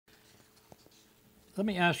Let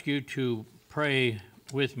me ask you to pray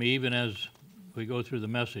with me even as we go through the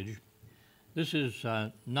message. This is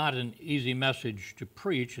not an easy message to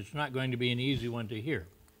preach. It's not going to be an easy one to hear.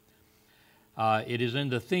 It is in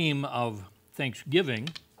the theme of thanksgiving,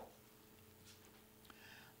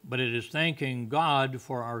 but it is thanking God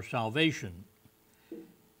for our salvation.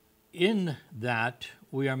 In that,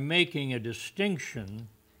 we are making a distinction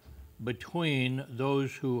between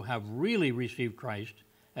those who have really received Christ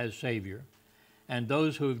as Savior and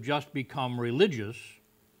those who have just become religious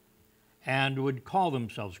and would call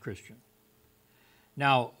themselves Christian.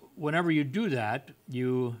 Now, whenever you do that,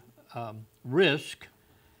 you risk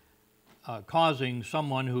causing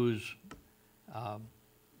someone who's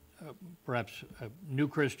perhaps a new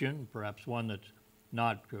Christian, perhaps one that's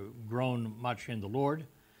not grown much in the Lord,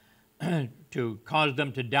 to cause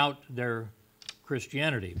them to doubt their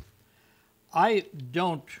Christianity. I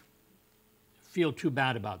don't feel too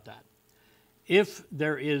bad about that. If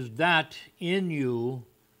there is that in you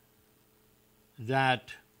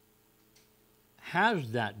that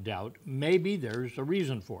has that doubt, maybe there's a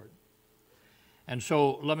reason for it. And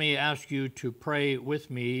so let me ask you to pray with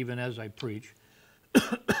me, even as I preach,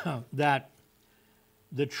 that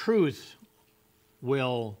the truth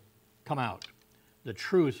will come out. The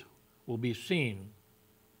truth will be seen.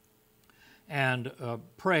 And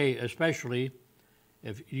pray especially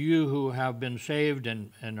if you who have been saved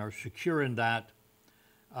and are secure in that,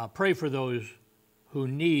 pray for those who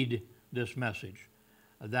need this message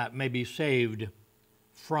that may be saved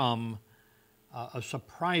from a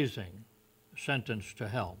surprising sentence to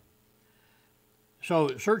hell.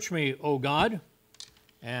 So search me, O God,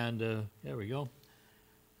 and there we go.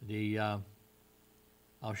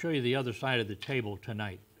 I'll show you the other side of the table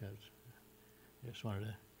tonight. I just wanted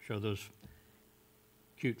to show those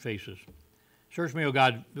cute faces. Search me, O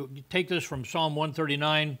God. Take this from Psalm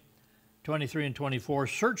 139, 23 and 24.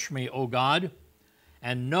 Search me, O God,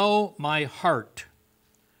 and know my heart.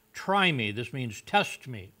 Try me, this means test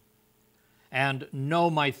me, and know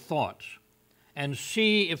my thoughts, and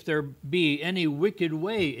see if there be any wicked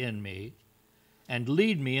way in me, and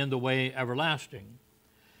lead me in the way everlasting.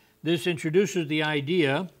 This introduces the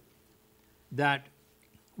idea that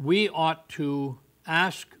we ought to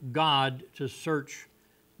ask God to search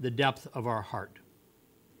the depth of our heart.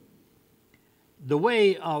 The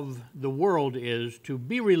way of the world is to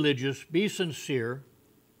be religious, be sincere,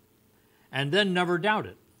 and then never doubt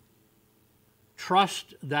it.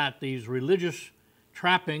 Trust that these religious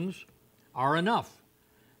trappings are enough,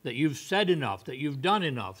 that you've said enough, that you've done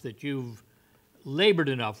enough, that you've labored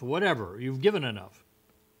enough, whatever, you've given enough,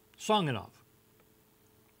 sung enough.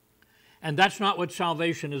 And that's not what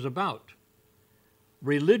salvation is about.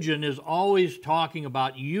 Religion is always talking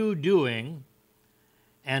about you doing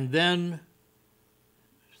and then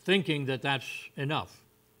thinking that that's enough.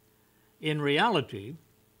 In reality,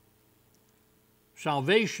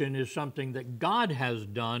 salvation is something that God has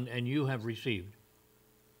done and you have received.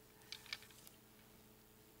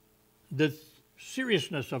 The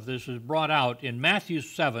seriousness of this is brought out in Matthew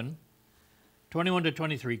 7, 21 to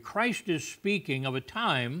 23. Christ is speaking of a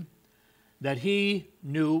time that he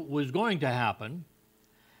knew was going to happen,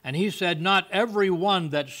 and he said, not every one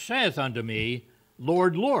that saith unto me,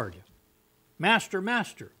 Lord, Lord, Master,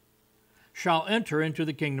 Master, shall enter into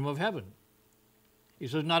the kingdom of heaven. He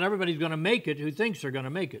says, not everybody's going to make it who thinks they're going to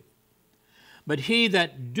make it. But he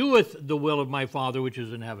that doeth the will of my Father which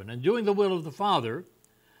is in heaven. And doing the will of the Father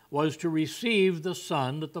was to receive the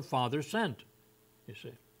Son that the Father sent, you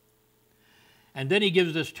see. And then he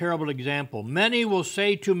gives this terrible example. Many will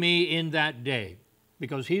say to me in that day,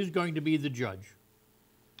 because he's going to be the judge,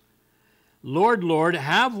 Lord, Lord,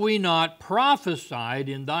 have we not prophesied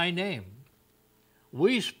in thy name?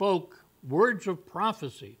 We spoke words of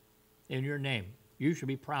prophecy in your name. You should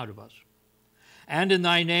be proud of us. And in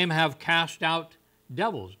thy name have cast out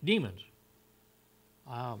devils, demons.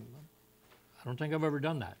 I don't think I've ever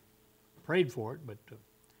done that. Prayed for it, but,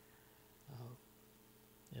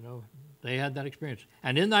 they had that experience.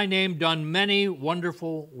 And in thy name done many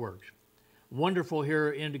wonderful works. Wonderful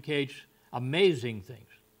here indicates amazing things,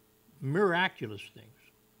 miraculous things.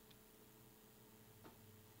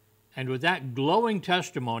 And with that glowing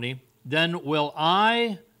testimony, then will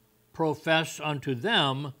I profess unto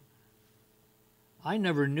them, I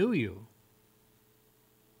never knew you.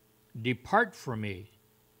 Depart from me,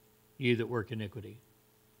 ye that work iniquity.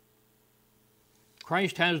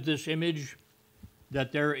 Christ has this image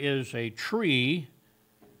that there is a tree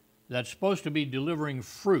that's supposed to be delivering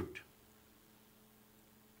fruit.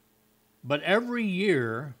 But every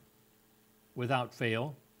year, without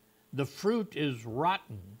fail, the fruit is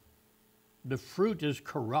rotten. The fruit is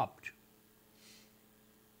corrupt.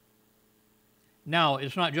 Now,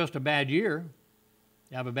 it's not just a bad year.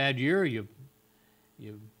 You have a bad year, you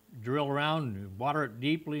drill around and you water it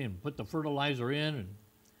deeply and put the fertilizer in, and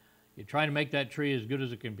you try to make that tree as good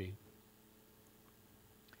as it can be.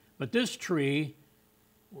 But this tree,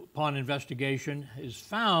 upon investigation, is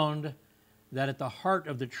found that at the heart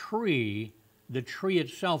of the tree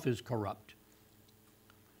itself is corrupt.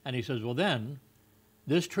 And he says, well then,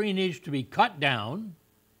 this tree needs to be cut down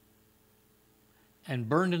and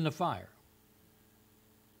burned in the fire.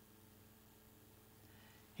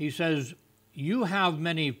 He says, you have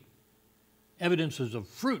many evidences of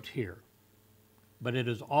fruit here, but it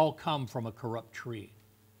has all come from a corrupt tree.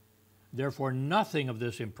 Therefore, nothing of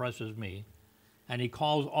this impresses me. And he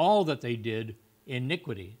calls all that they did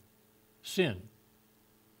iniquity, sin,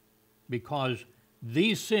 because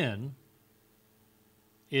the sin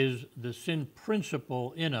is the sin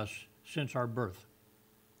principle in us since our birth.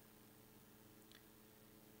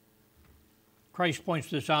 Christ points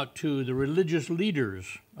this out to the religious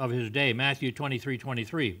leaders of his day, Matthew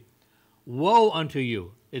 23:23. Woe unto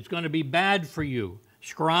you, it's going to be bad for you.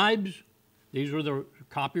 Scribes, these were the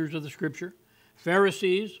copiers of the scripture,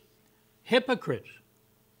 Pharisees, hypocrites.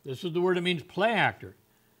 This is the word that means play actor.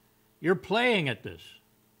 You're playing at this.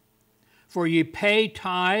 For ye pay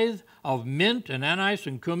tithe of mint and anise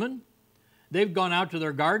and cumin. They've gone out to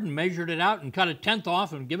their garden, measured it out, and cut a tenth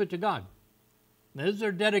off and give it to God. These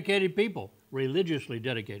are dedicated people, religiously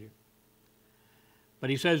dedicated. But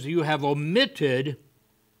he says, you have omitted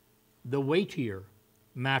the weightier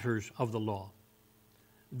matters of the law,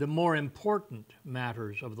 the more important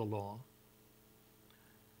matters of the law.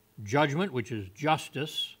 Judgment, which is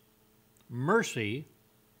justice, mercy,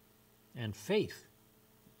 and faith.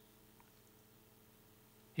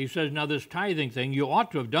 He says, now this tithing thing, you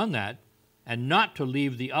ought to have done that and not to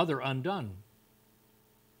leave the other undone.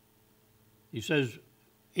 He says,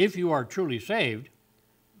 if you are truly saved,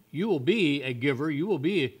 you will be a giver, you will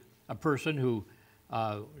be a person who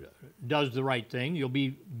does the right thing, you'll be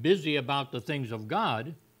busy about the things of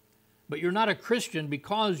God, but you're not a Christian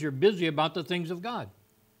because you're busy about the things of God.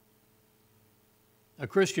 A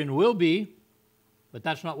Christian will be, but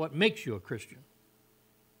that's not what makes you a Christian.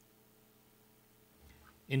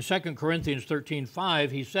 In 2 Corinthians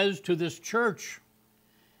 13:5, he says to this church,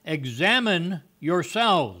 examine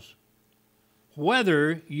yourselves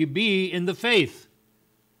whether you be in the faith.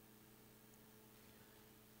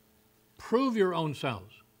 Prove your own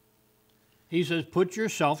selves. He says, put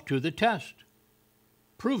yourself to the test.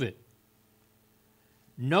 Prove it.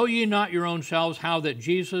 Know ye not your own selves how that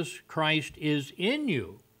Jesus Christ is in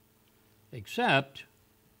you, except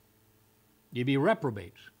ye be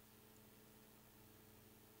reprobates.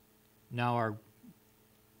 Now, our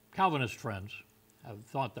Calvinist friends have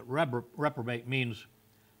thought that reprobate means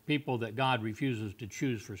people that God refuses to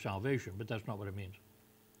choose for salvation, but that's not what it means.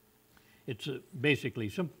 It's basically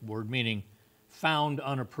a simple word meaning found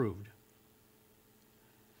unapproved.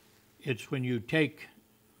 It's when you take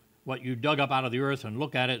what you dug up out of the earth and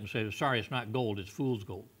look at it and say, sorry, it's not gold, it's fool's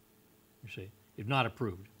gold. You see, it's not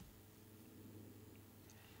approved.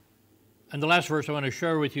 And the last verse I want to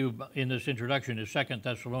share with you in this introduction is 2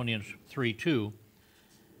 Thessalonians 3:2,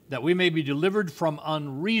 that we may be delivered from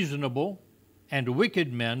unreasonable and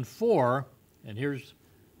wicked men, for, and here's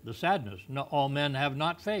the sadness, not all men have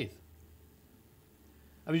not faith.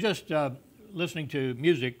 I was just listening to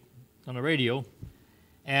music on the radio,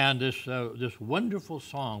 and this wonderful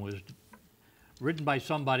song was written by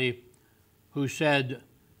somebody who said,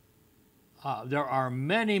 there are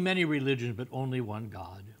many, many religions, but only one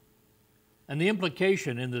God. And the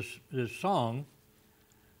implication in this song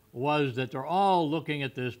was that they're all looking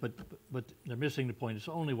at this, but they're missing the point. It's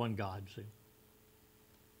only one God, see.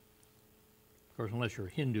 Of course, unless you're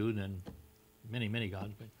Hindu, then many, many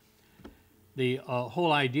gods. But the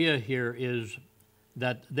whole idea here is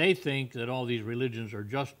that they think that all these religions are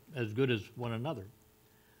just as good as one another.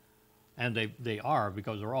 And they are,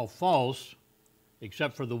 because they're all false,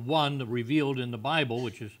 except for the one revealed in the Bible,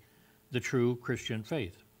 which is the true Christian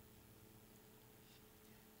faith.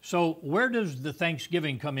 So where does the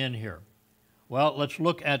thanksgiving come in here? Well, let's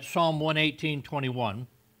look at Psalm 118:21.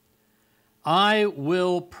 I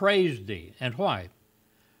will praise thee. And why?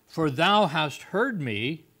 For thou hast heard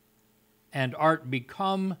me and art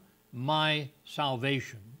become my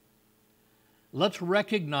salvation. Let's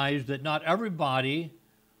recognize that not everybody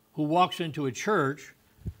who walks into a church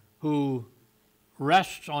who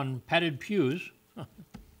rests on padded pews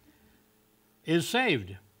is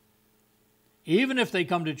saved, even if they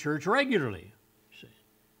come to church regularly.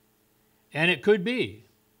 And it could be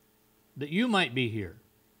that you might be here,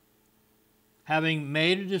 having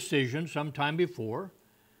made a decision some time before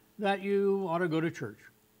that you ought to go to church.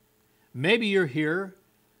 Maybe you're here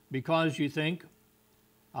because you think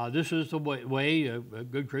this is the way a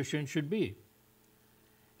good Christian should be,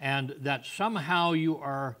 and that somehow you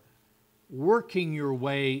are working your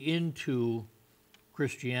way into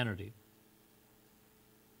Christianity.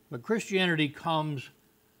 But Christianity comes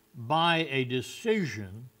by a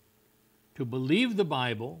decision to believe the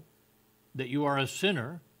Bible, that you are a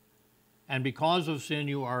sinner, and because of sin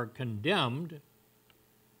you are condemned,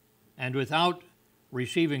 and without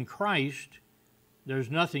receiving Christ, there's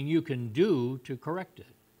nothing you can do to correct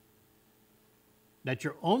it. That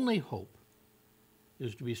your only hope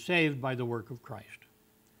is to be saved by the work of Christ.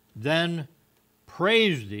 Then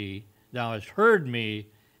praise thee, thou hast heard me,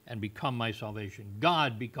 and become my salvation.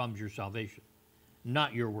 God becomes your salvation,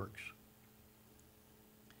 not your works.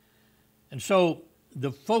 And so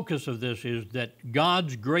the focus of this is that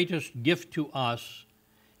God's greatest gift to us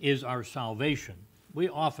is our salvation. We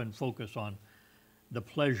often focus on the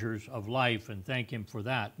pleasures of life and thank Him for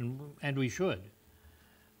that, and we should,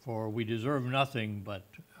 for we deserve nothing but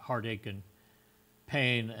heartache and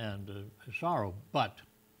pain and sorrow, but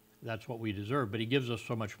that's what we deserve. But He gives us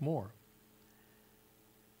so much more.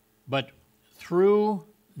 But through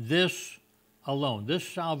this alone, this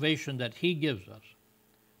salvation that He gives us,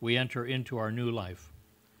 we enter into our new life.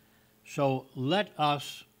 So let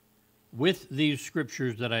us, with these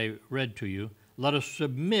scriptures that I read to you, let us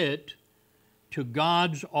submit to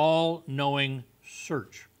God's all-knowing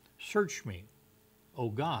search. Search me, O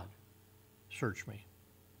God, search me.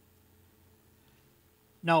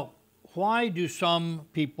 Now, why do some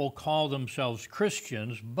people call themselves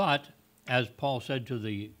Christians, but, as Paul said to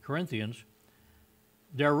the Corinthians,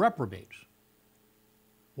 they're reprobates?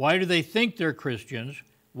 Why do they think they're Christians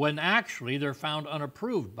when actually they're found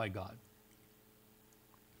unapproved by God?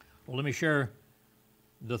 Well, let me share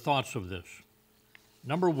the thoughts of this.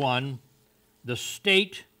 Number one, the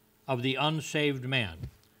state of the unsaved man.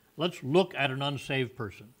 Let's look at an unsaved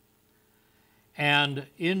person. And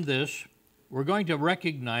in this, we're going to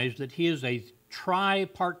recognize that he is a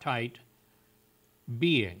tripartite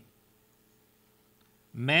being.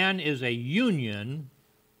 Man is a union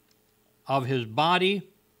of his body,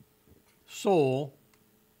 soul,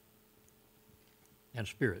 and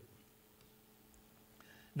spirit.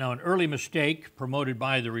 Now, an early mistake promoted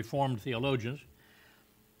by the Reformed theologians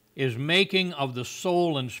is making of the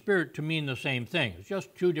soul and spirit to mean the same thing. It's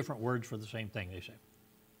just two different words for the same thing, they say.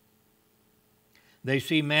 They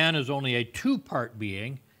see man as only a two-part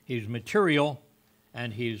being. He's material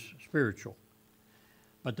and he's spiritual.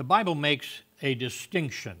 But the Bible makes a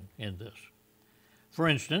distinction in this. For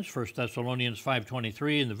instance, 1 Thessalonians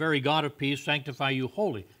 5:23, "And the very God of peace sanctify you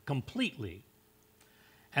wholly, completely.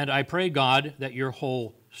 And I pray, God, that your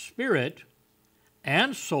whole spirit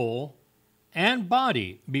and soul and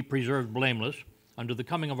body be preserved blameless unto the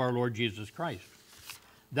coming of our Lord Jesus Christ."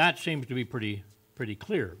 That seems to be pretty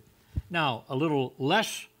clear. Now, a little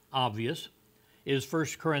less obvious is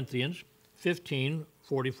 1 Corinthians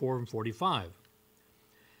 15:44 and 45.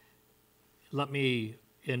 Let me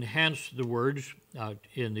enhance the words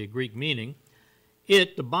in the Greek meaning.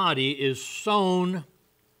 It, the body, is sown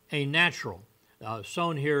a natural.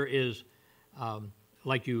 Sown here is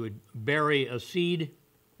like you would bury a seed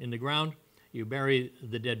in the ground. You bury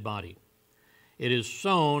the dead body. It is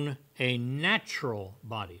sown a natural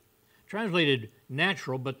body. Translated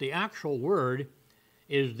natural, but the actual word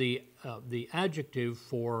is the adjective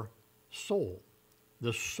for soul,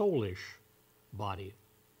 the soulish body.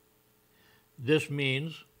 This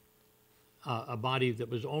means a body that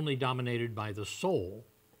was only dominated by the soul.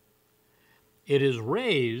 It is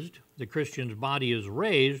raised, the Christian's body is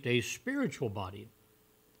raised, a spiritual body,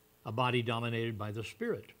 a body dominated by the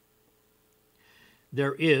Spirit.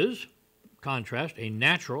 There is, contrast, a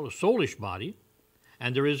natural, a soulish body,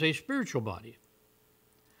 and there is a spiritual body.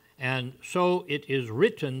 And so it is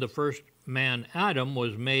written, the first man, Adam,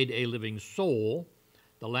 was made a living soul.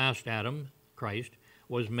 The last Adam, Christ,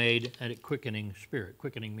 was made a quickening spirit.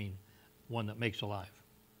 Quickening means one that makes alive.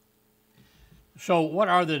 So what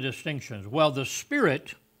are the distinctions? Well, the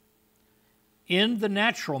spirit in the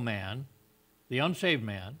natural man, the unsaved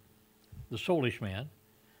man, the soulish man,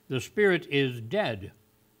 the spirit is dead.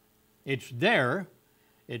 It's there.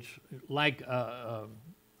 It's like a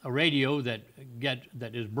radio that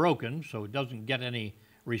is broken, so it doesn't get any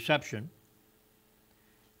reception.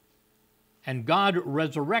 And God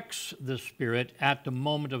resurrects the spirit at the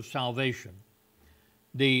moment of salvation.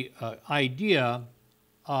 The idea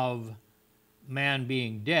of man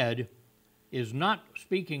being dead is not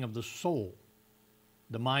speaking of the soul,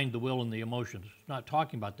 the mind, the will, and the emotions. It's not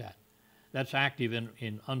talking about that. That's active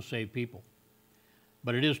in unsaved people.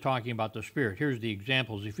 but it is talking about the Spirit. Here's the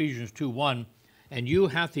examples. Ephesians 2:1, and you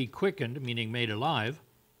hath he quickened, meaning made alive,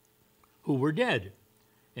 who were dead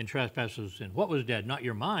in trespasses and sin. What was dead? Not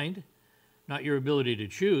your mind, not your ability to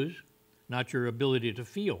choose, not your ability to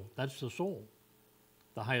feel. That's the soul,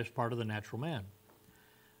 the highest part of the natural man.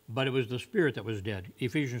 But it was the Spirit that was dead.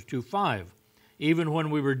 Ephesians 2:5, even when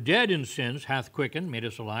we were dead in sins, hath quickened, made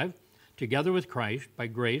us alive, together with Christ, by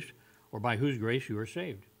grace, or by whose grace you are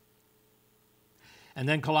saved. And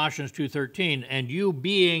then Colossians 2:13, and you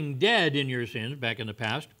being dead in your sins, back in the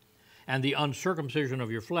past, and the uncircumcision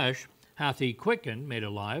of your flesh, hath he quickened, made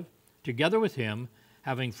alive, together with him,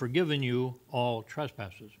 having forgiven you all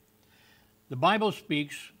trespasses. The Bible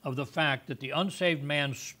speaks of the fact that the unsaved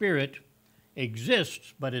man's spirit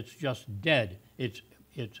exists, but it's just dead. It's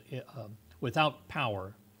without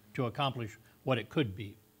power to accomplish what it could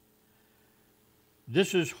be.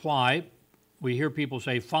 This is why we hear people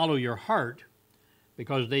say, follow your heart,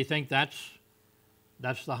 because they think that's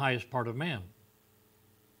the highest part of man.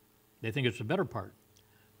 They think it's the better part.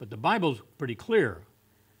 But the Bible's pretty clear.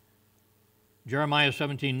 Jeremiah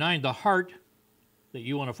 17:9, the heart that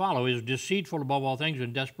you want to follow is deceitful above all things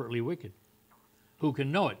and desperately wicked. Who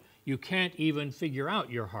can know it? You can't even figure out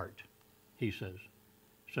your heart, he says.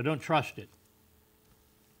 So don't trust it.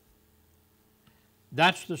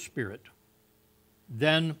 That's the Spirit.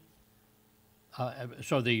 Then,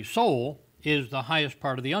 so the soul is the highest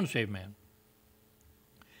part of the unsaved man.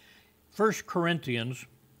 1 Corinthians,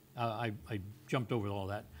 I jumped over all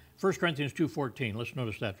that. 1 Corinthians 2:14, let's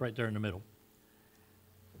notice that right there in the middle.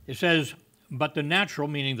 It says, but the natural,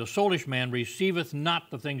 meaning the soulish man, receiveth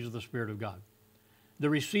not the things of the Spirit of God. The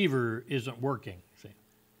receiver isn't working, see.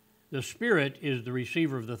 The Spirit is the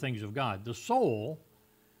receiver of the things of God. The soul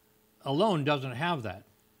alone doesn't have that.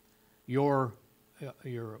 Your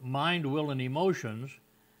mind, will, and emotions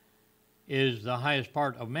is the highest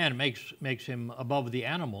part of man. It makes him above the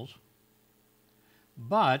animals.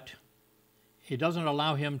 But it doesn't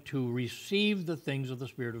allow him to receive the things of the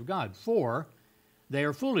Spirit of God, for they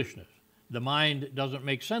are foolishness. The mind doesn't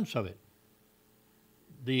make sense of it.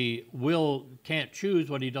 The will can't choose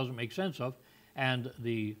what he doesn't make sense of, and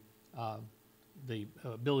the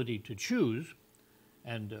ability to choose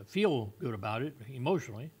and feel good about it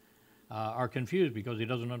emotionally are confused because he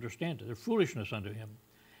doesn't understand it. They're foolishness unto him.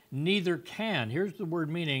 Neither can, here's the word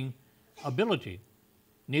meaning ability,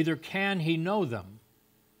 neither can he know them.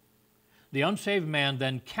 The unsaved man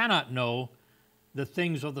then cannot know the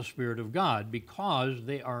things of the Spirit of God because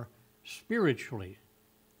they are spiritually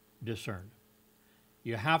discerned.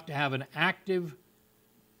 You have to have an active,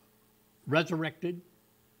 resurrected,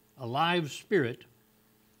 alive spirit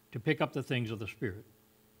to pick up the things of the Spirit.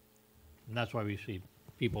 And that's why we see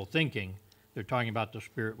people thinking they're talking about the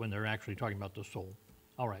Spirit when they're actually talking about the soul.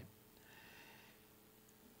 All right.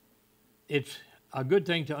 It's a good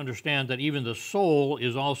thing to understand that even the soul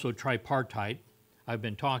is also tripartite. I've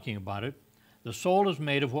been talking about it. The soul is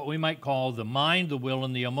made of what we might call the mind, the will,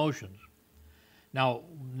 and the emotions. Now,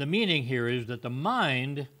 the meaning here is that the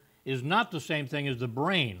mind is not the same thing as the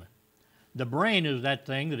brain. The brain is that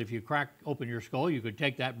thing that if you crack open your skull, you could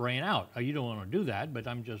take that brain out. You don't want to do that, but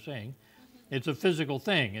I'm just saying. It's a physical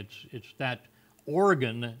thing. It's that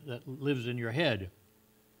organ that lives in your head.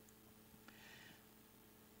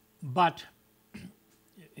 But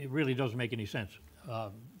it really doesn't make any sense.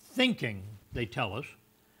 Thinking, they tell us,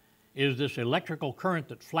 is this electrical current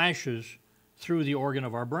that flashes through the organ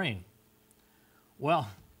of our brain. Well,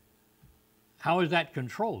 how is that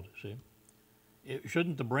controlled, see?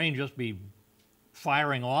 Shouldn't the brain just be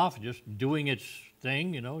firing off, just doing its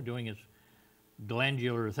thing, doing its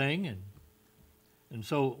glandular thing? And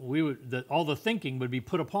so all the thinking would be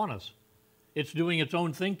put upon us. It's doing its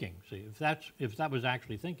own thinking, see, if that was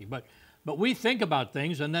actually thinking. But we think about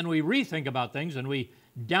things, and then we rethink about things, and we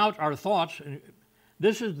doubt our thoughts.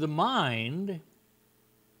 This is the mind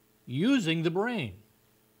using the brain.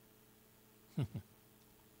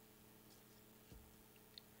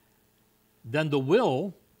 Then the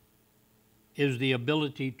will is the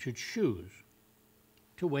ability to choose,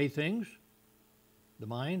 to weigh things, the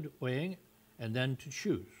mind weighing, and then to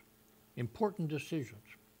choose. Important decisions,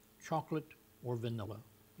 chocolate or vanilla,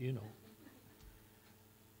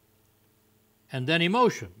 And then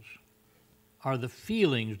emotions are the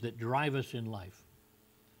feelings that drive us in life.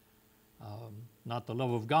 Not the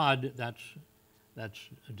love of God, that's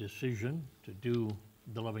a decision to do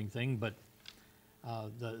the loving thing, but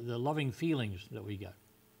the loving feelings that we get.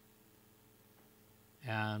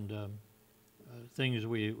 And things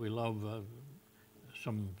we love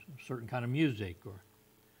some certain kind of music, or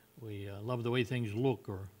we love the way things look,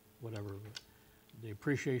 or whatever. the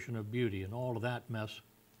appreciation of beauty, and all of that mess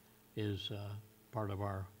is part of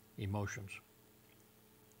our emotions.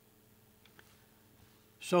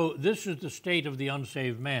 So this is the state of the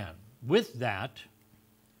unsaved man. With that,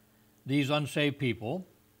 these unsaved people,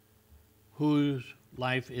 whose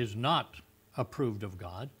life is not approved of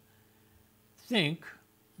God, think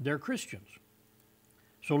they're Christians.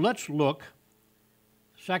 So let's look,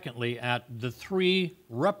 secondly, at the three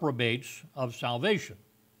reprobates of salvation,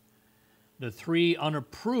 the three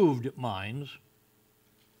unapproved minds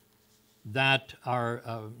that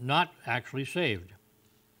are not actually saved.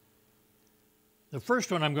 The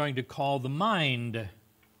first one I'm going to call the mind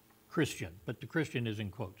Christian, but the Christian is in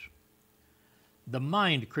quotes. The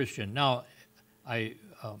mind Christian. Now, I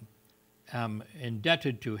am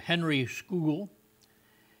indebted to Henry Scougal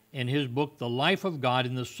in his book, The Life of God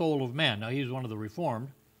in the Soul of Man. Now, he's one of the Reformed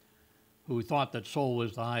who thought that soul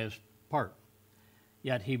was the highest part.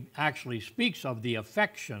 Yet he actually speaks of the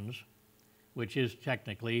affections, which is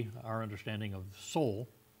technically our understanding of soul.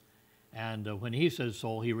 And when he says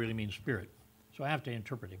soul, he really means spirit. So I have to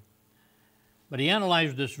interpret him. But he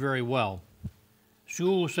analyzed this very well.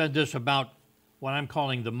 Scougal said this about what I'm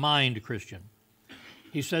calling the mind Christian.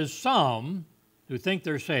 He says some who think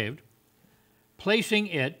they're saved,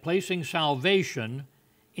 placing salvation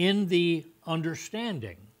in the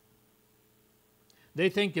understanding. They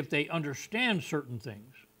think if they understand certain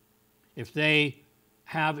things, if they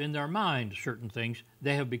have in their mind certain things,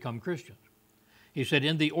 they have become Christians. He said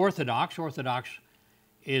in the Orthodox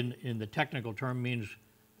in the technical term means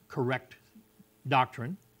correct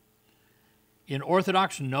doctrine, in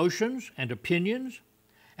Orthodox notions and opinions,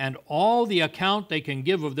 and all the account they can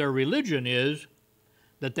give of their religion is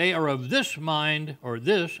that they are of this mind or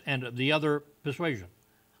this and the other persuasion.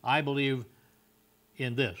 I believe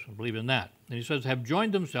in this, I believe in that. And he says, have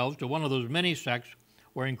joined themselves to one of those many sects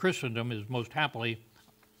wherein Christendom is most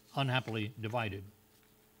unhappily divided.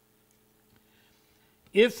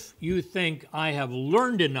 If you think I have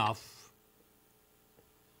learned enough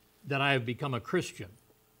that I have become a Christian,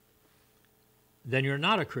 then you're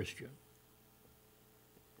not a Christian.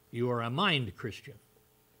 You are a mind Christian,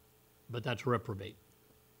 but that's reprobate,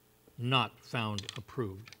 not found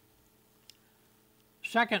approved.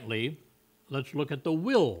 Secondly, let's look at the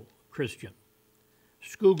will Christian.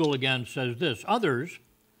 Scougal again says this, others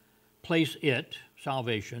place it,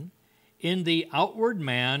 salvation, in the outward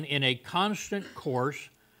man in a constant course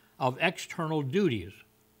of external duties.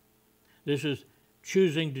 This is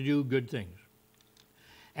choosing to do good things.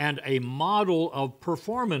 And a model of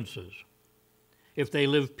performances. If they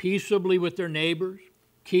live peaceably with their neighbors,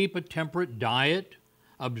 keep a temperate diet,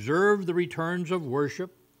 observe the returns of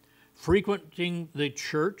worship, frequenting the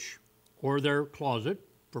church or their closet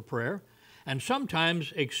for prayer, and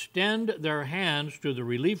sometimes extend their hands to the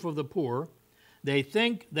relief of the poor, they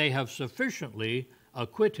think they have sufficiently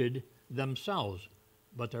acquitted themselves,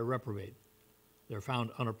 but they're reprobate. They're found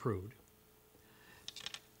unapproved.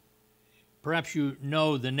 Perhaps you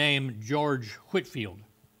know the name George Whitefield.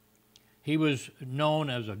 He was known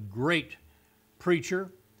as a great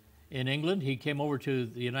preacher in England. He came over to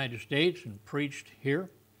the United States and preached here.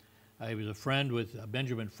 He was a friend with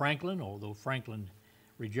Benjamin Franklin, although Franklin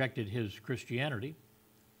rejected his Christianity.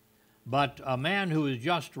 But a man who is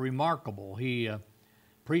just remarkable. He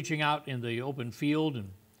preaching out in the open field, and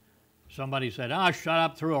somebody said, shut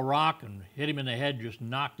up, threw a rock and hit him in the head, just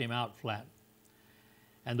knocked him out flat.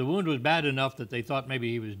 And the wound was bad enough that they thought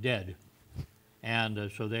maybe he was dead.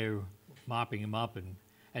 And so they were mopping him up,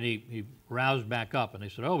 and he roused back up, and they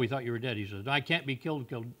said, we thought you were dead. He said, I can't be killed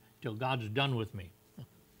till God's done with me.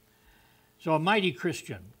 So a mighty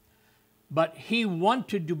Christian. But he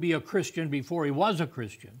wanted to be a Christian before he was a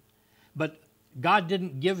Christian. But God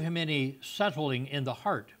didn't give him any settling in the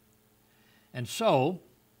heart. And so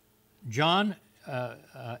John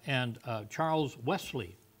and Charles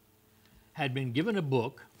Wesley had been given a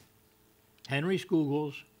book, Henry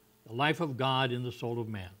Scougal's The Life of God in the Soul of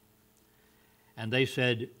Man. And they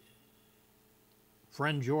said,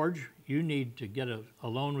 friend George, you need to get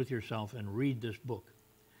alone with yourself and read this book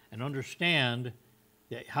and understand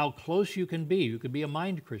how close you can be. You could be a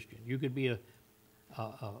mind Christian. You could be a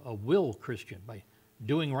will Christian by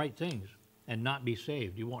doing right things and not be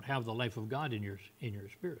saved. You won't have the life of God in your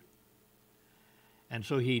spirit. And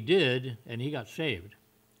so he did, and he got saved.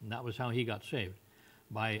 And that was how he got saved,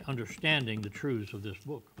 by understanding the truths of this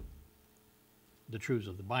book, the truths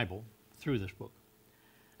of the Bible through this book.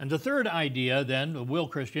 And the third idea, then, the will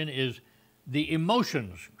Christian, is the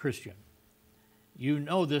emotions Christian. You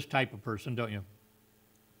know this type of person, don't you?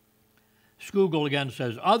 Scougal again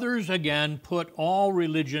says, others again put all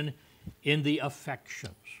religion in the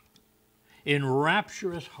affections. in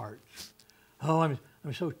rapturous hearts. Oh, I'm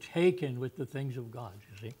so taken with the things of God,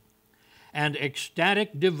 you see. And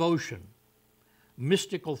ecstatic devotion,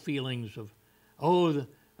 mystical feelings of, oh,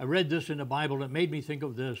 I read this in the Bible, it made me think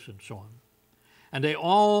of this, and so on.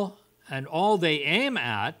 And all they aim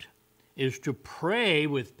at is to pray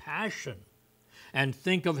with passion and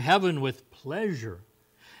think of heaven with pleasure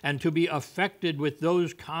and to be affected with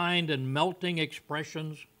those kind and melting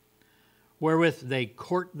expressions wherewith they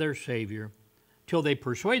court their Savior till they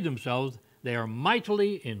persuade themselves they are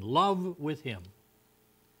mightily in love with him,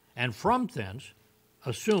 and from thence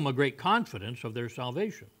assume a great confidence of their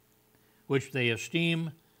salvation, which they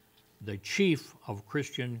esteem the chief of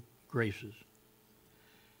Christian graces.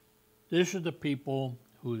 This is the people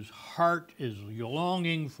whose heart is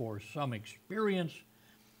longing for some experience,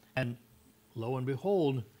 and lo and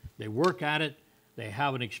behold, they work at it, they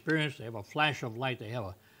have an experience, they have a flash of light, they have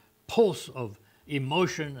a pulse of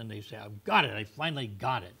emotion, and they say, I've got it, I finally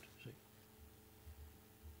got it. See?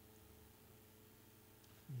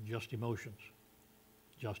 Just emotions,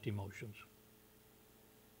 just emotions.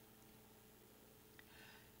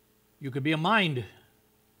 You could be a mind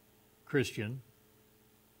Christian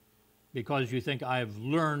because you think I've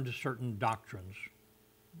learned certain doctrines,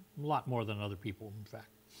 a lot more than other people, in fact.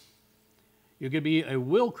 You could be a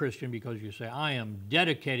will Christian because you say, I am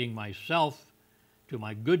dedicating myself to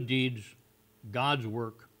my good deeds, God's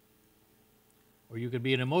work. Or you could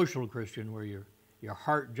be an emotional Christian where your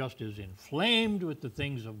heart just is inflamed with the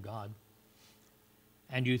things of God,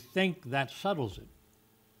 and you think that settles it,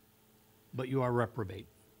 but you are reprobate.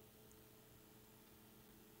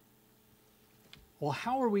 Well,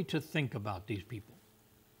 how are we to think about these people?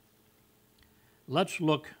 Let's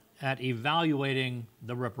look at evaluating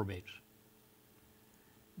the reprobates.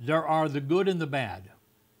 There are the good and the bad.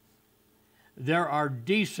 There are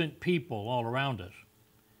decent people all around us.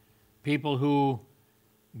 People who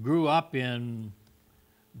grew up in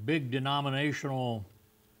big denominational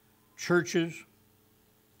churches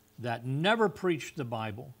that never preached the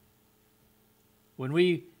Bible. When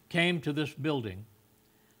we came to this building,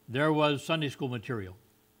 there was Sunday school material.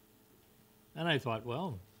 And I thought,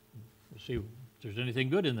 well, let's see if there's anything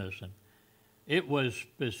good in this. And it was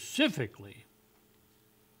specifically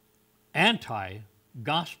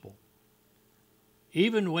anti-gospel.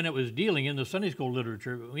 Even when it was dealing in the Sunday school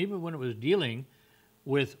literature, even when it was dealing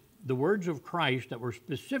with the words of Christ that were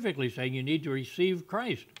specifically saying you need to receive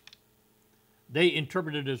Christ, they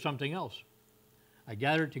interpreted it as something else. I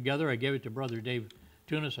gathered it together. I gave it to Brother Dave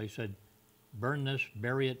Tunis. I said, burn this,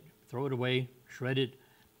 bury it, throw it away, shred it.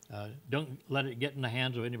 Don't let it get in the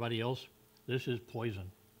hands of anybody else. This is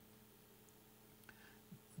poison.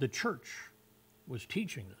 The church was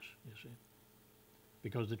teaching this, you see,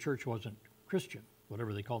 because the church wasn't Christian,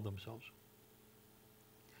 whatever they called themselves.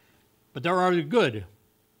 But there are the good.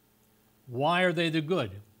 Why are they the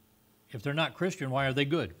good? If they're not Christian, why are they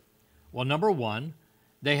good? Well, number one,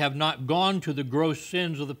 they have not gone to the gross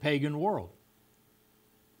sins of the pagan world.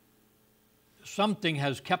 Something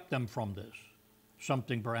has kept them from this.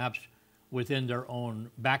 Something perhaps within their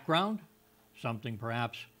own background, something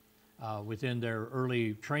perhaps within their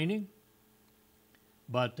early training.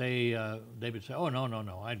 But they would say, oh,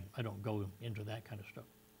 no, I don't go into that kind of stuff.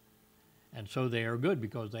 And so they are good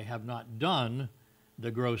because they have not done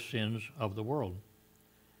the gross sins of the world.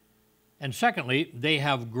 And secondly, they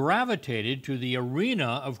have gravitated to the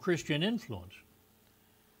arena of Christian influence.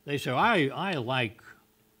 They say, I like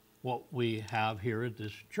what we have here at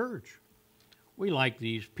this church. We like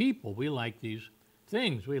these people. We like these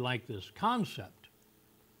things. We like this concept.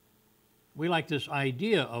 We like this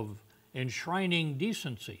idea of enshrining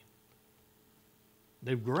decency.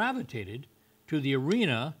 They've gravitated to the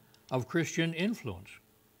arena of Christian influence.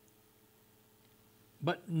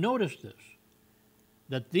 But notice this,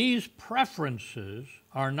 that these preferences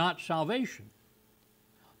are not salvation,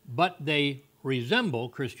 but they resemble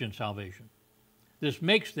Christian salvation. This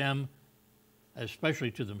makes them,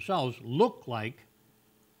 especially to themselves, look like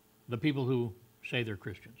the people who say they're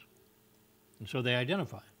Christians. And so they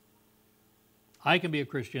identify. I can be a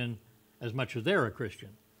Christian as much as they're a Christian,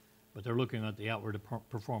 but they're looking at the outward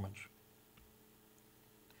performance.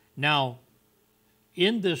 Now,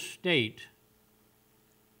 in this state,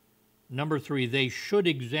 number three, they should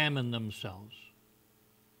examine themselves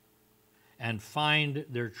and find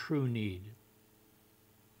their true need.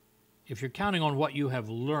 If you're counting on what you have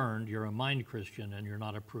learned, you're a mind Christian and you're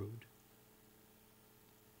not approved.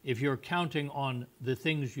 If you're counting on the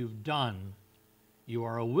things you've done, you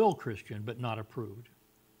are a will Christian but not approved.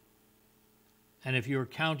 And if you're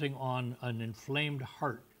counting on an inflamed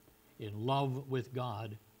heart in love with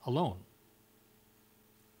God alone,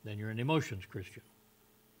 then you're an emotions Christian,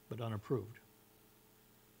 but unapproved.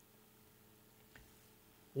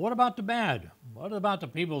 What about the bad? What about the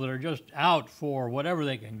people that are just out for whatever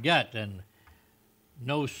they can get and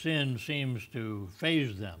no sin seems to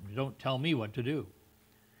faze them? Don't tell me what to do.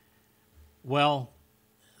 Well,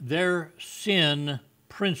 their sin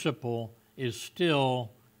principle is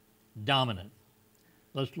still dominant.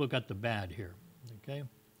 Let's look at the bad here, okay?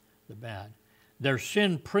 The bad. Their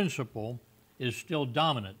sin principle is still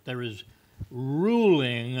dominant. There is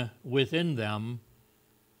ruling within them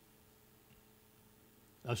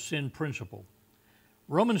a sin principle.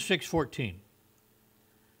 Romans 6:14,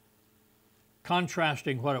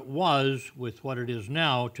 contrasting what it was with what it is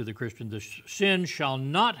now to the Christian, the sin shall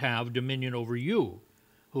not have dominion over you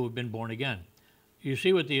who have been born again. You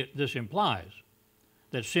see what this implies,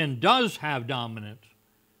 that sin does have dominance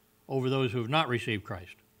over those who have not received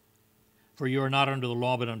Christ. For you are not under the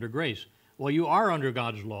law but under grace. Well, you are under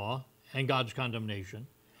God's law and God's condemnation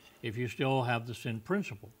if you still have the sin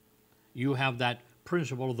principle. You have that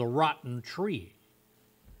principle of the rotten tree,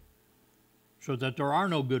 so that there are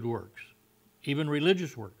no good works. Even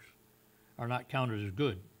religious works are not counted as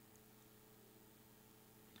good.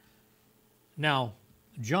 Now,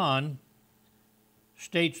 John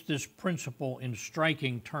states this principle in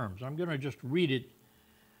striking terms. I'm going to just read it,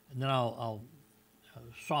 and then I'll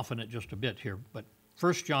soften it just a bit here. But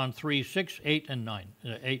 1 John 3, 6, 8, and 9.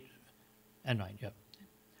 8 and 9, yeah.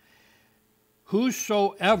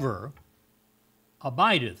 Whosoever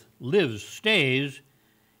abideth, lives, stays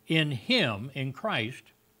in him, in Christ,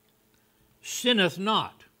 sinneth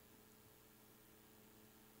not.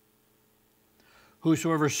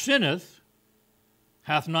 Whosoever sinneth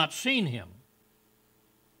hath not seen him,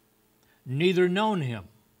 neither known him.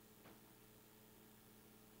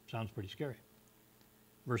 Sounds pretty scary.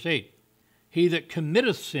 Verse 8, he that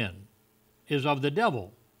committeth sin is of the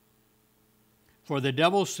devil, for the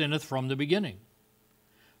devil sinneth from the beginning.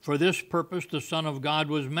 For this purpose the Son of God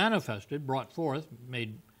was manifested, brought forth,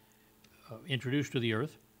 introduced to the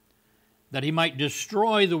earth, that he might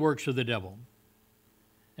destroy the works of the devil.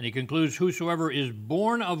 And he concludes, whosoever is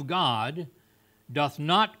born of God doth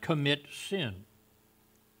not commit sin,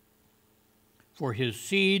 for his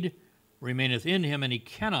seed remaineth in him, and he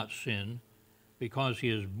cannot sin, because he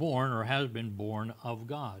is born or has been born of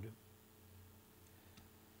God.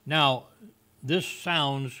 Now, this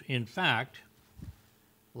sounds, in fact,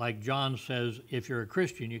 like John says, if you're a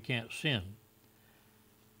Christian, you can't sin.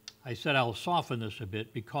 I said I'll soften this a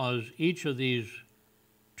bit because each of these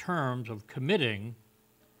terms of committing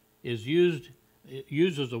is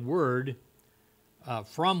uses a word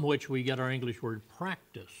from which we get our English word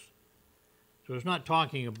practice. So it's not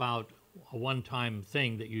talking about a one-time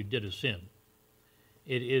thing that you did a sin.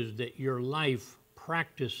 It is that your life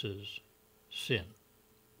practices sin.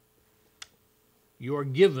 You are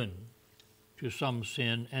given to some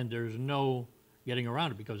sin, and there's no getting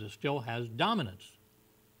around it because it still has dominance.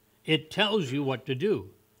 It tells you what to do,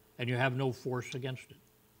 and you have no force against it.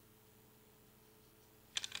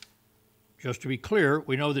 Just to be clear,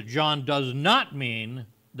 we know that John does not mean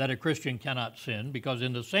that a Christian cannot sin, because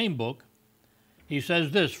in the same book, he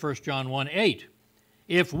says this, 1 John 1:8,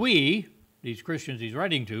 if we, these Christians he's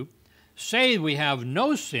writing to, say we have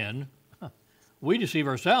no sin, we deceive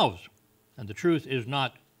ourselves, and the truth is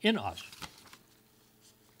not in us.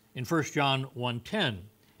 In 1 John 1:10,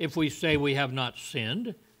 if we say we have not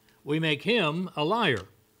sinned, we make him a liar,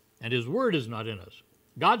 and his word is not in us.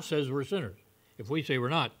 God says we're sinners. If we say we're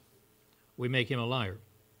not, we make him a liar.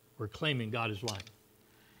 We're claiming God is lying.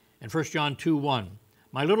 And 1 John 2:1,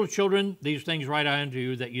 my little children, these things write I unto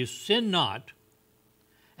you, that you sin not,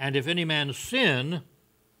 and if any man sin,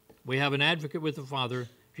 we have an advocate with the Father,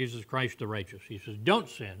 Jesus Christ the righteous. He says, don't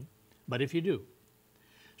sin, but if you do.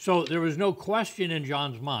 So there was no question in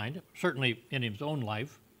John's mind, certainly in his own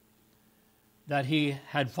life, that he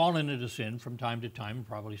had fallen into sin from time to time and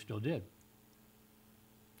probably still did.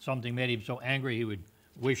 Something made him so angry he would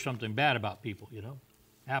wish something bad about people, you know.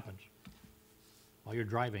 Happens while you're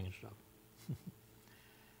driving and stuff.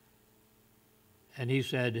 And he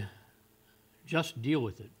said, just deal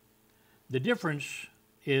with it. The difference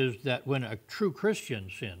is that when a true Christian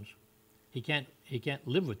sins, he can't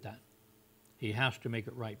live with that. He has to make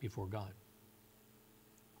it right before God.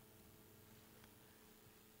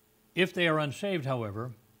 If they are unsaved,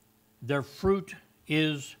 however, their fruit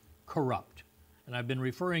is corrupt. And I've been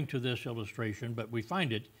referring to this illustration, but we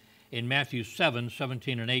find it in Matthew 7,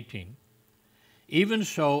 17 and 18. Even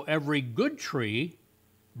so, every good tree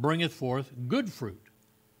bringeth forth good fruit,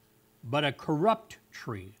 but a corrupt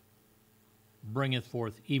tree bringeth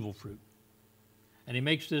forth evil fruit. And he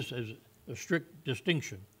makes this as a strict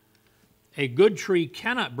distinction. A good tree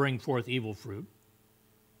cannot bring forth evil fruit.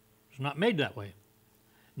 It's not made that way.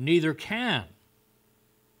 Neither can,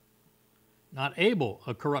 not able,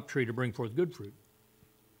 a corrupt tree to bring forth good fruit.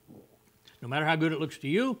 No matter how good it looks to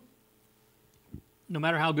you, no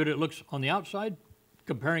matter how good it looks on the outside,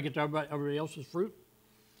 comparing it to everybody else's fruit,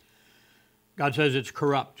 God says it's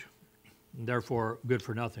corrupt, and therefore good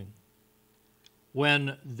for nothing.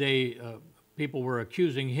 When people were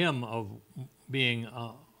accusing him of being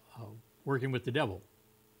working with the devil,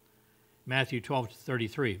 Matthew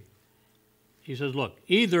 12:33, he says, look,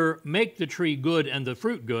 either make the tree good and the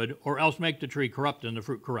fruit good, or else make the tree corrupt and the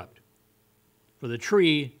fruit corrupt. For the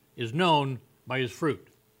tree is known by his fruit.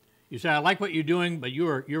 You say, I like what you're doing, but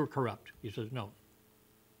you're corrupt. He says, no,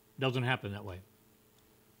 it doesn't happen that way.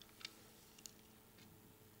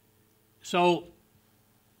 So,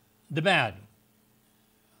 the bad.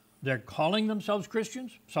 They're calling themselves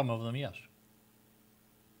Christians? Some of them, yes.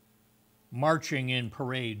 Marching in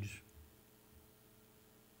parades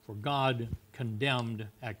for God-condemned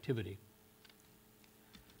activity.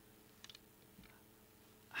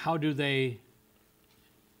 How do they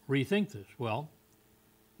rethink this? Well,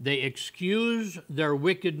 they excuse their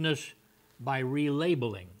wickedness by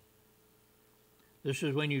relabeling. This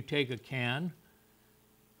is when you take a can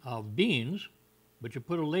of beans, but you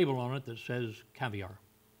put a label on it that says caviar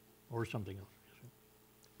or something else.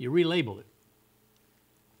 You relabel it.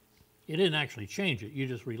 You didn't actually change it, you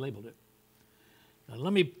just relabeled it. Now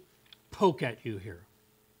let me poke at you here.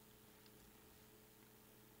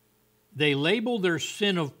 They label their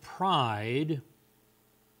sin of pride.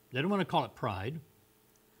 They don't want to call it pride.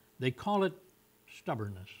 They call it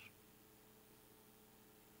stubbornness.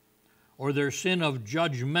 Or their sin of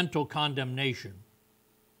judgmental condemnation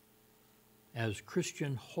as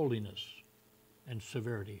Christian holiness and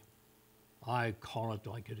severity. I call it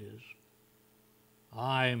like it is.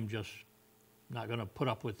 I'm just not going to put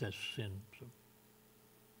up with this sin. So.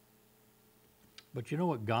 But you know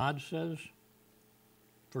what God says?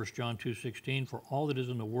 1 John 2:16, for all that is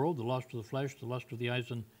in the world, the lust of the flesh, the lust of the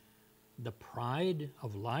eyes, and the pride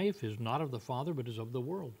of life is not of the Father, but is of the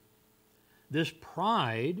world. This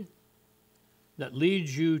pride that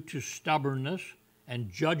leads you to stubbornness and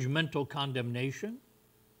judgmental condemnation,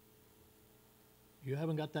 you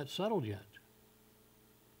haven't got that settled yet.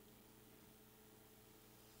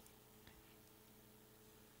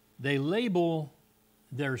 They label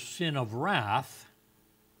their sin of wrath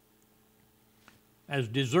as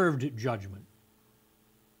deserved judgment.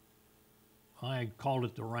 I called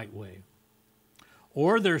it the right way.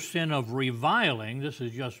 Or their sin of reviling, this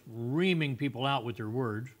is just reaming people out with their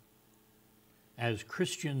words, as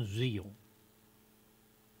Christian zeal.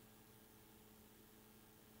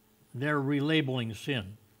 They're relabeling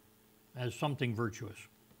sin as something virtuous.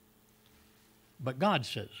 But God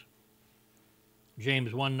says,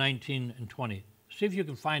 James 1:19 and 20. See if you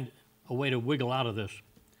can find a way to wiggle out of this.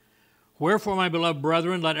 Wherefore, my beloved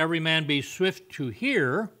brethren, let every man be swift to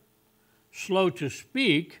hear, slow to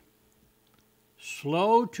speak,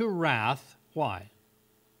 slow to wrath. Why?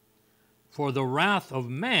 For the wrath of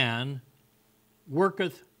man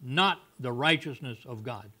worketh not the righteousness of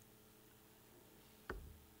God.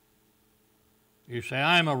 You say,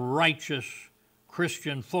 I'm a righteous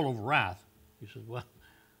Christian full of wrath. He says, well,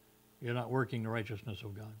 you're not working the righteousness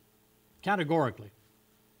of God. Categorically,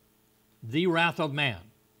 the wrath of man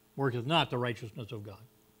worketh not the righteousness of God.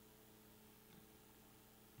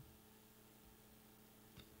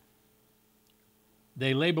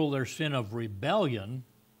 They label their sin of rebellion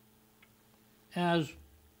as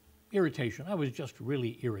irritation. I was just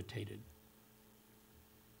really irritated.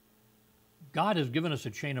 God has given us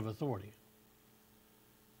a chain of authority.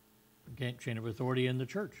 Chain of authority in the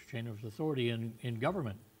church, chain of authority in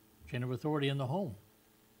government, chain of authority in the home.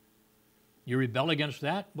 You rebel against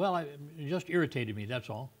that? Well, it just irritated me, that's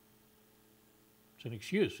all. It's an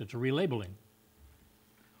excuse. It's a relabeling.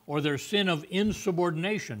 Or their sin of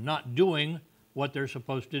insubordination, not doing what they're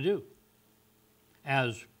supposed to do,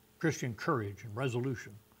 as Christian courage and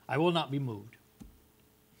resolution. I will not be moved.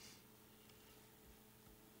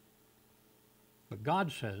 But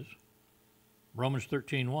God says, Romans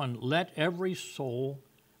 13:1, let every soul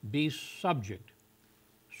be subject,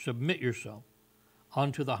 submit yourself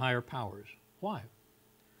unto the higher powers. Why?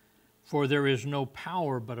 For there is no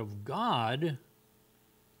power but of God.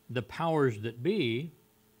 The powers that be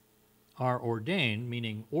are ordained,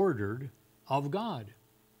 meaning ordered, of God.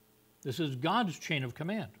 This is God's chain of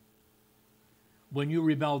command. When you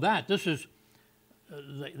rebel that, this is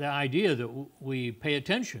the idea that we pay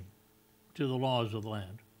attention to the laws of the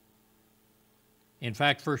land. In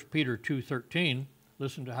fact, 1 Peter 2:13,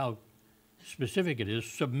 listen to how specific it is.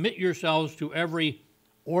 Submit yourselves to every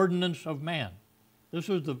ordinance of man. This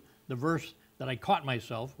was the verse that I caught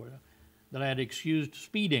myself, that I had excused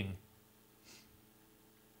speeding.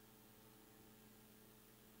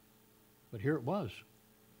 But here it was.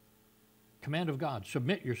 Command of God,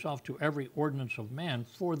 submit yourself to every ordinance of man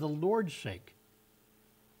for the Lord's sake.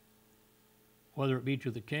 Whether it be to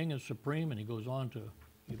the king as supreme, and he goes on to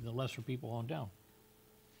even the lesser people on down.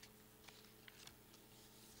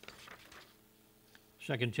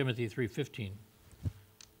 2 Timothy 3:15.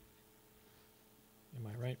 Am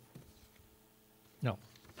I right? No.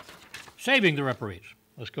 Saving the reprobates.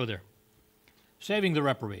 Let's go there. Saving the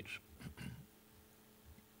reprobates.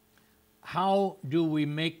 How do we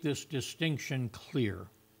make this distinction clear?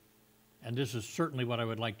 And this is certainly what I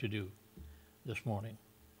would like to do this morning.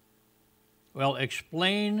 Well,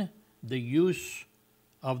 explain the use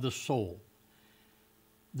of the soul.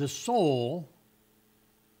 The soul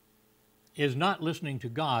is not listening to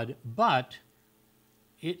God, but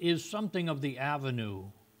it is something of the avenue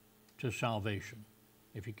to salvation,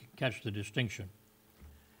 if you can catch the distinction.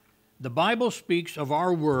 The Bible speaks of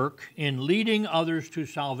our work in leading others to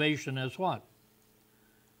salvation as what?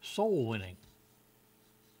 Soul winning.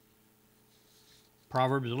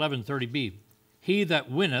 Proverbs 11:30b. He that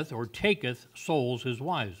winneth or taketh souls is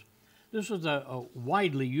wise. This is a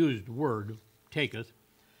widely used word, taketh.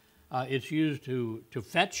 It's used to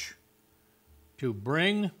fetch, to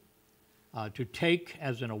bring, to take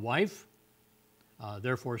as in a wife,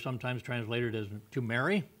 therefore sometimes translated as to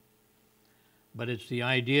marry. But it's the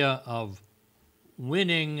idea of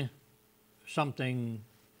winning something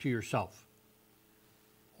to yourself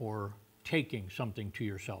or taking something to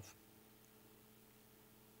yourself.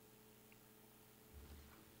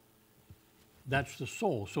 That's the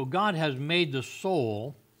soul. So God has made the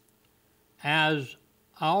soul as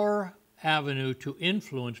our avenue to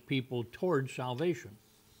influence people towards salvation.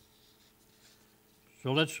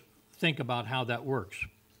 So let's think about how that works.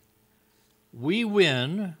 We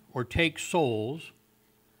win or take souls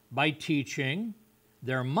by teaching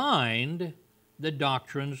their mind the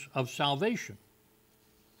doctrines of salvation.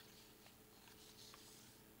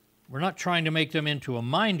 We're not trying to make them into a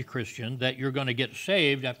mind Christian that you're going to get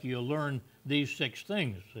saved after you learn these 6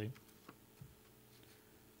 things, see?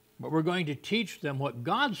 But we're going to teach them what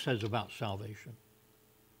God says about salvation.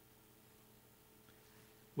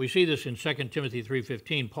 We see this in 2 Timothy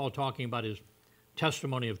 3:15, Paul talking about his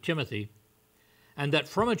testimony of Timothy, and that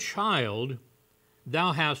from a child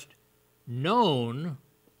thou hast known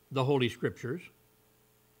the Holy Scriptures,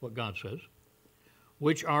 what God says,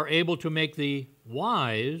 which are able to make thee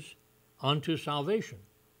wise unto salvation.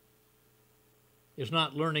 It's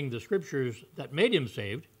not learning the Scriptures that made him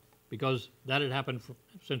saved, because that had happened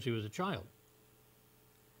since he was a child.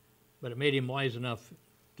 But it made him wise enough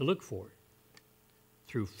to look for it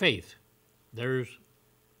through faith. There's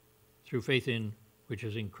through faith in which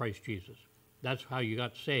is in Christ Jesus. That's how you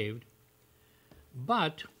got saved.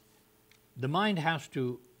 But the mind has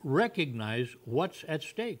to recognize what's at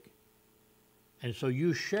stake. And so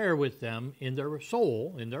you share with them in their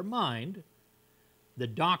soul, in their mind, the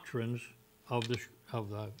doctrines of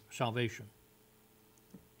the salvation.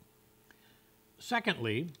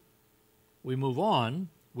 Secondly, we move on,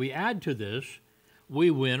 we add to this, we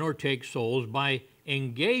win or take souls by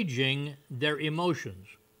engaging their emotions.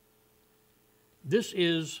 This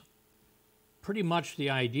is pretty much the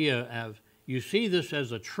idea of, you see this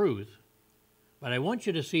as a truth, but I want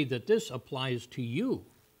you to see that this applies to you.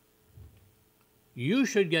 You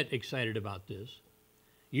should get excited about this.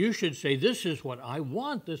 You should say, this is what I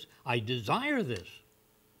want, this, I desire this.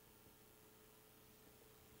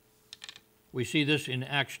 We see this in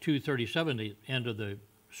Acts 2:37, the end of the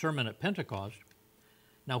sermon at Pentecost.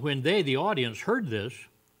 Now when they, the audience, heard this,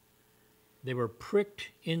 they were pricked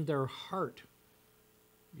in their heart.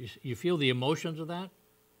 You feel the emotions of that?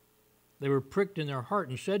 They were pricked in their heart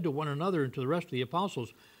and said to one another and to the rest of the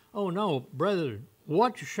apostles, oh no, brethren,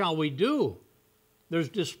 what shall we do? There's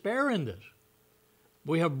despair in this.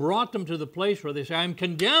 We have brought them to the place where they say, I'm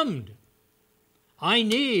condemned. I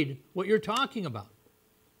need what you're talking about.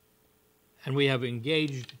 And we have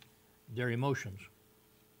engaged their emotions.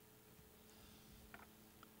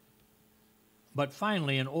 But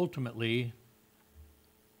finally and ultimately,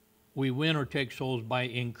 we win or take souls by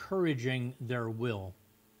encouraging their will,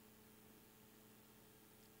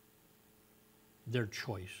 their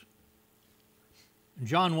choice. In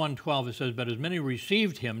John 1:12 it says, but as many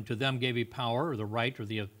received him, to them gave he power, or the right, or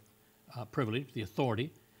the privilege, the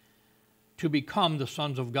authority, to become the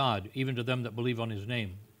sons of God, even to them that believe on his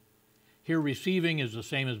name. Here receiving is the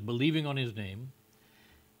same as believing on his name.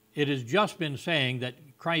 it has just been saying that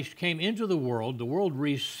Christ came into the world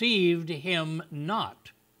received him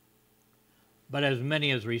not, but as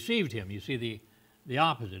many as received him. You see, the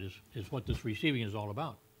opposite is what this receiving is all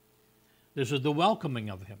about. This is the welcoming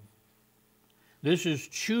of him. This is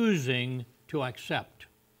choosing to accept.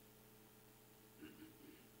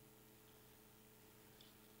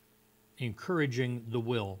 Encouraging the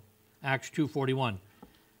will. Acts 2:41.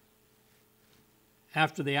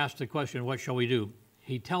 After they ask the question, what shall we do?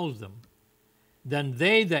 He tells them, then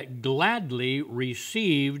they that gladly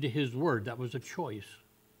received his word, that was a choice,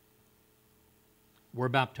 were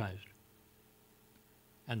baptized.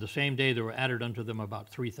 And the same day there were added unto them about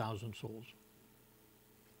 3,000 souls.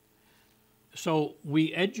 So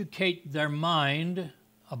we educate their mind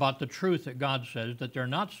about the truth that God says, that they're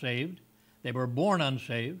not saved, they were born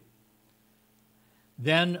unsaved.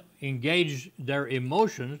 Then engage their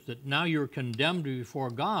emotions that now you're condemned before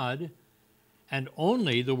God and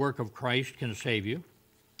only the work of Christ can save you.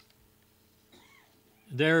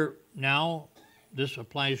 Now this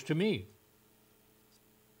applies to me.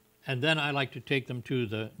 And then I like to take them to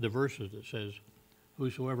the verses that says,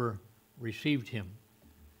 whosoever received him,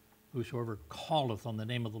 whosoever calleth on the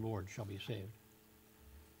name of the Lord shall be saved.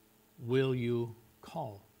 Will you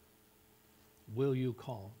call? Will you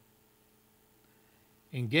call?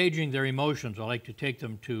 Engaging their emotions, I like to take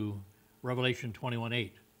them to Revelation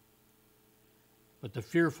 21:8. But the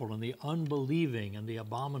fearful and the unbelieving and the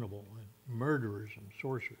abominable and murderers and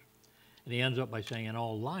sorcerers. And he ends up by saying, and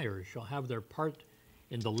all liars shall have their part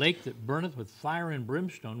in the lake that burneth with fire and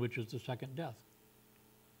brimstone, which is the second death.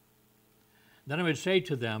 Then I would say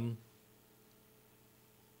to them,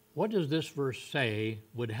 what does this verse say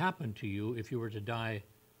would happen to you if you were to die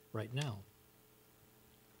right now?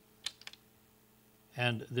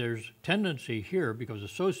 And there's tendency here, because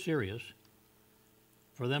it's so serious,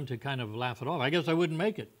 for them to kind of laugh it off. I guess I wouldn't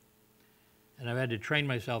make it. And I've had to train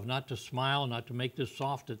myself not to smile, not to make this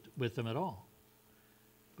soft with them at all,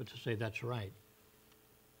 but to say, that's right.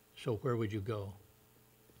 So where would you go?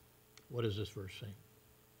 What does this verse say?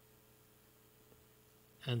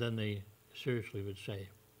 And then they seriously would say,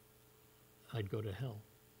 I'd go to hell.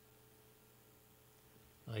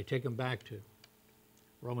 I take them back to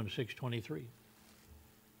Romans 6:23.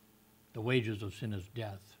 The wages of sin is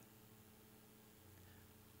death.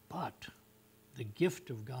 But the gift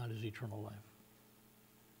of God is eternal life.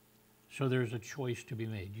 So there's a choice to be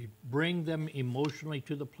made. You bring them emotionally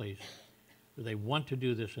to the place where they want to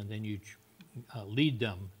do this, and then you lead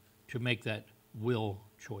them to make that will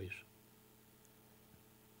choice.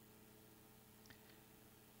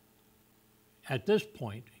 At this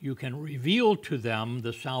point, you can reveal to them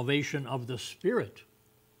the salvation of the Spirit.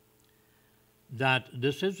 That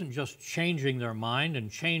this isn't just changing their mind and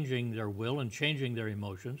changing their will and changing their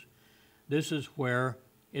emotions. This is where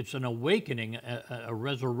it's an awakening, a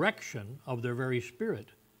resurrection of their very spirit.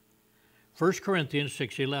 1 Corinthians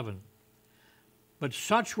 6:11. But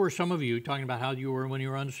such were some of you, talking about how you were when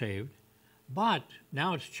you were unsaved, but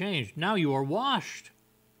now it's changed. Now you are washed.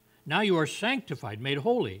 Now you are sanctified, made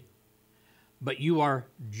holy, but you are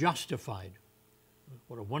justified.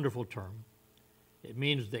 What a wonderful term. It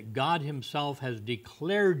means that God himself has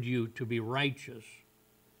declared you to be righteous,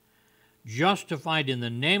 justified in the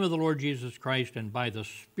name of the Lord Jesus Christ and by the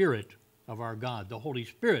Spirit of our God. The Holy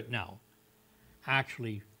Spirit now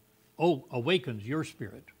actually awakens your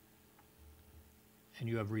spirit, and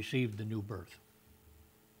you have received the new birth.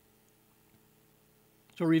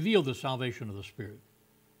 So reveal the salvation of the Spirit.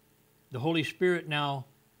 The Holy Spirit now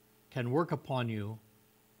can work upon you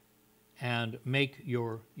and make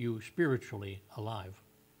you spiritually alive.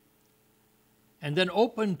 And then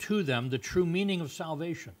open to them the true meaning of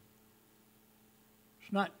salvation.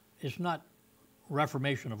 It's not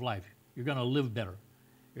reformation of life. You're going to live better.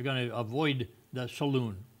 You're going to avoid the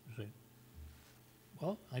saloon. You see.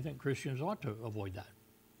 Well, I think Christians ought to avoid that.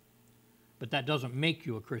 But that doesn't make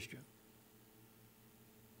you a Christian.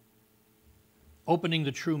 Opening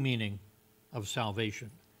the true meaning of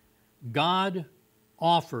salvation. God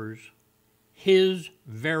offers his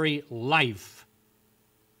very life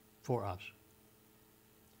for us.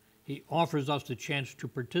 He offers us the chance to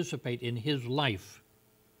participate in his life.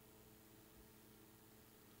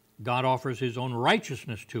 God offers his own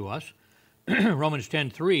righteousness to us. Romans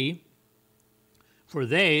 10:3, for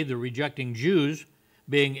they, the rejecting Jews,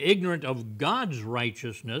 being ignorant of God's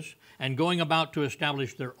righteousness and going about to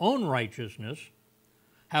establish their own righteousness,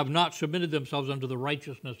 have not submitted themselves unto the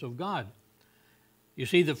righteousness of God. You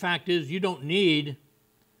see, the fact is, you don't need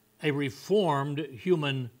a reformed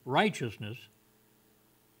human righteousness.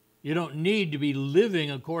 You don't need to be living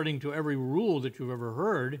according to every rule that you've ever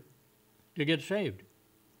heard to get saved.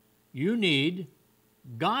 You need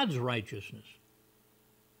God's righteousness.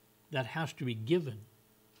 That has to be given.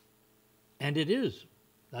 And it is.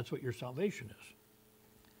 That's what your salvation is.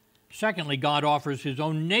 Secondly, God offers his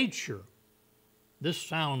own nature. This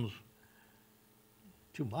sounds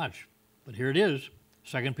too much, but here it is.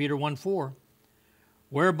 2 Peter 1:4.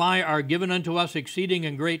 Whereby are given unto us exceeding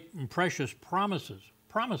and great and precious promises,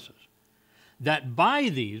 that by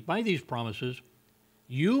these promises,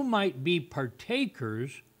 you might be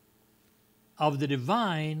partakers of the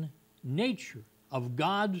divine nature, of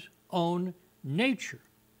God's own nature,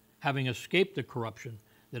 having escaped the corruption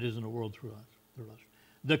that is in the world through us.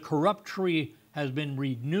 The corrupt tree has been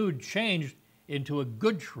renewed, changed into a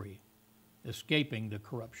good tree, escaping the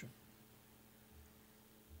corruption.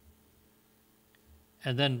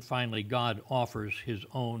 And then finally, God offers his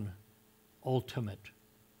own ultimate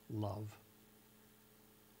love.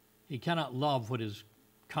 He cannot love what is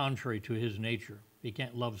contrary to his nature. He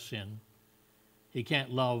can't love sin. He can't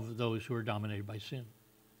love those who are dominated by sin.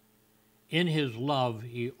 In his love,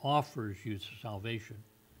 he offers you salvation.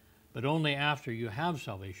 But only after you have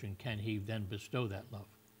salvation can he then bestow that love.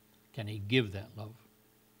 Can he give that love?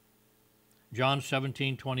 John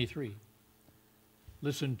 17:23.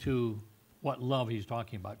 Listen to what love he's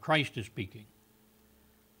talking about. Christ is speaking.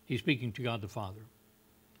 He's speaking to God the Father.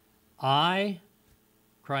 I,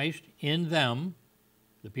 Christ, in them,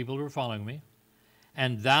 the people who are following me,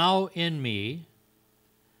 and thou in me,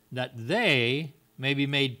 that they may be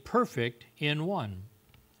made perfect in one,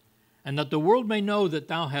 and that the world may know that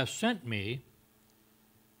thou hast sent me,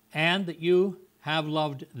 and that you have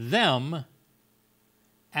loved them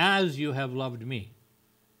as you have loved me.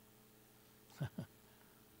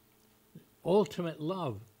 Ultimate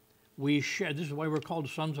love. We share. This is why we're called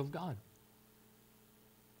sons of God.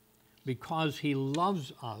 Because he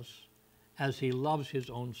loves us as he loves his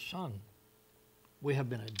own son. We have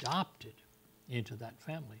been adopted into that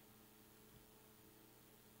family.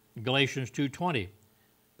 Galatians 2:20.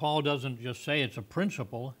 Paul doesn't just say it's a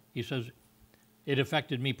principle. He says it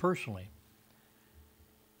affected me personally.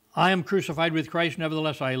 I am crucified with Christ,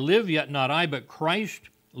 nevertheless I live, yet not I, but Christ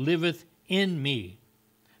liveth in me.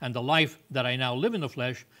 And the life that I now live in the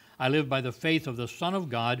flesh, I live by the faith of the Son of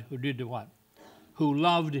God, who did what? Who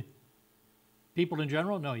loved people in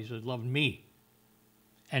general? No, he says, loved me,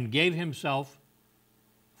 and gave himself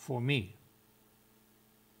for me.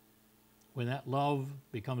 When that love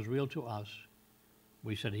becomes real to us,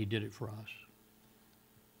 we said he did it for us.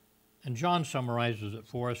 And John summarizes it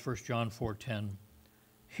for us, 1 John 4:10.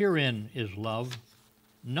 Herein is love,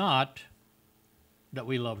 not that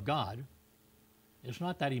we love God. It's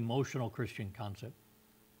not that emotional Christian concept,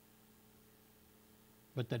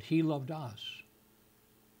 but that he loved us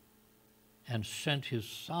and sent his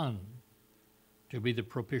Son to be the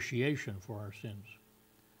propitiation for our sins.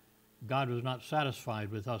 God was not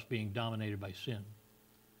satisfied with us being dominated by sin.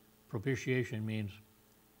 Propitiation means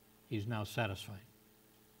he's now satisfied.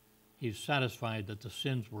 He's satisfied that the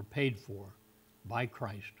sins were paid for by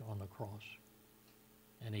Christ on the cross,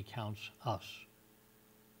 and he counts us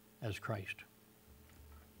as Christ.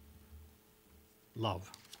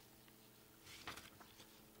 Love.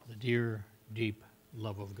 The dear, deep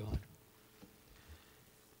love of God.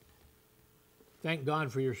 Thank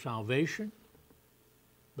God for your salvation,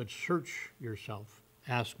 but search yourself.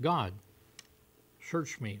 Ask God,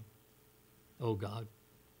 search me, O God.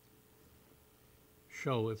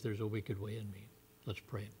 Show if there's a wicked way in me. Let's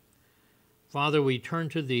pray. Father, we turn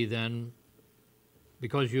to thee then,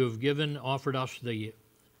 because you have offered us the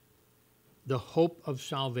hope of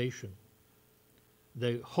salvation,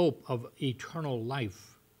 the hope of eternal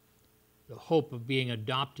life, the hope of being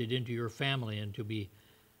adopted into your family and to be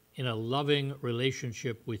in a loving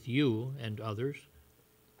relationship with you and others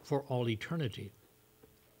for all eternity.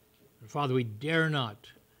 And Father, we dare not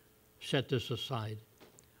set this aside.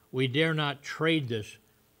 We dare not trade this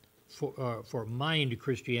for mind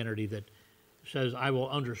Christianity that says, I will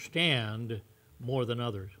understand more than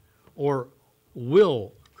others, or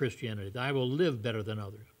will Christianity, that I will live better than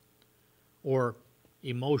others, or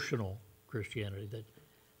emotional Christianity that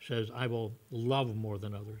says, I will love more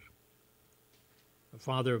than others.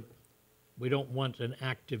 Father, we don't want an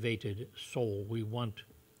activated soul. We want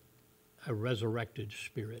a resurrected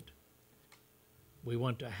spirit. We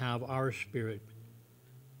want to have our spirit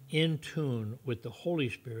in tune with the Holy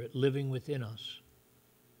Spirit living within us.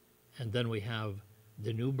 And then we have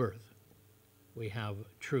the new birth. We have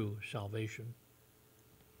true salvation.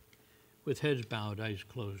 With heads bowed, eyes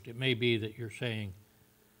closed, it may be that you're saying,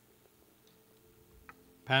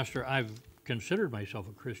 Pastor, I've considered myself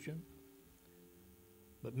a Christian,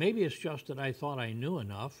 but maybe it's just that I thought I knew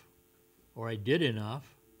enough, or I did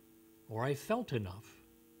enough, or I felt enough.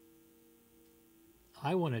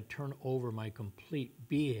 I want to turn over my complete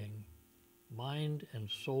being, mind and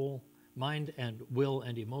soul, mind and will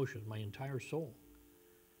and emotions, my entire soul,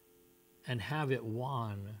 and have it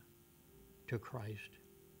won to Christ.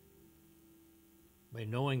 By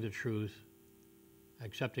knowing the truth,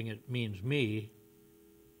 accepting it means me,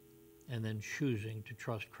 and then choosing to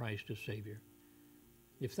trust Christ as Savior.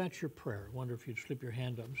 If that's your prayer, I wonder if you'd slip your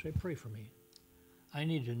hand up and say, pray for me. I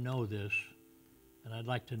need to know this, and I'd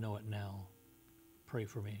like to know it now. Pray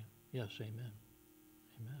for me. Yes, amen.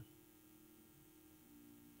 Amen.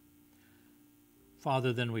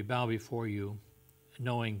 Father, then we bow before you,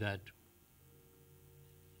 knowing that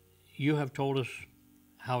you have told us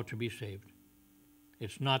how to be saved.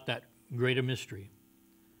 It's not that great a mystery.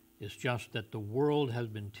 It's just that the world has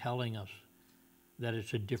been telling us that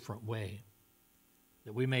it's a different way,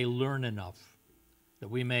 that we may learn enough, that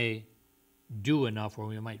we may do enough, or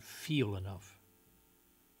we might feel enough.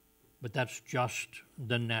 But that's just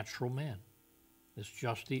the natural man. It's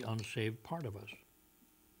just the unsaved part of us.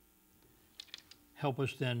 Help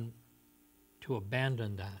us then to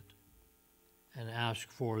abandon that and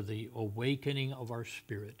ask for the awakening of our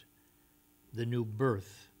spirit, the new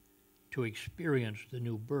birth, to experience the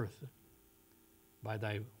new birth by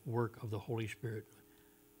thy work of the Holy Spirit,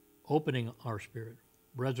 opening our spirit,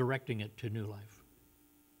 resurrecting it to new life.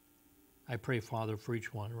 I pray, Father, for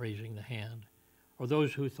each one raising the hand, or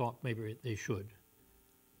those who thought maybe they should,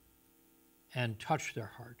 and touch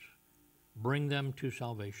their hearts, bring them to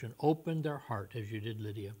salvation, open their heart as you did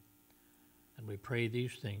Lydia. And we pray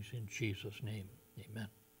these things in Jesus' name. Amen.